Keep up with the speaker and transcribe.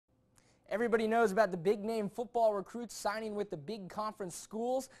Everybody knows about the big-name football recruits signing with the big conference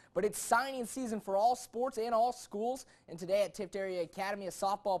schools, but it's signing season for all sports and all schools. And today at Tiftarea Academy, a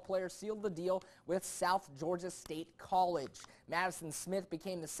softball player sealed the deal with South Georgia State College. Madison Smith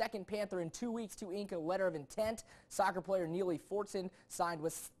became the second Panther in 2 weeks to ink a letter of intent. Soccer player Neely Fortson signed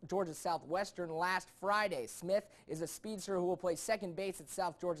with Georgia Southwestern last Friday. Smith is a speedster who will play second base at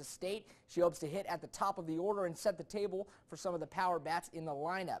South Georgia State. She hopes to hit at the top of the order and set the table for some of the power bats in the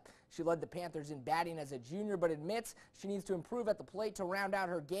lineup. She led the Panthers in batting as a junior, but admits she needs to improve at the plate to round out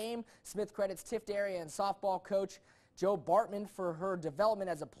her game. Smith credits Tiftarea and softball coach Joe Bartman for her development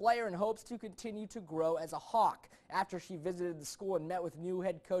as a player and hopes to continue to grow as a Hawk. After she visited the school and met with new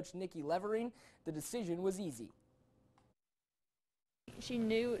head coach Nikki Levering, the decision was easy. She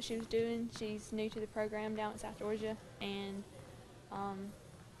knew what she was doing. She's new to the program down at South Georgia, and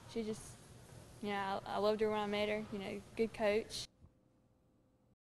she just, I loved her when I met her. Good coach.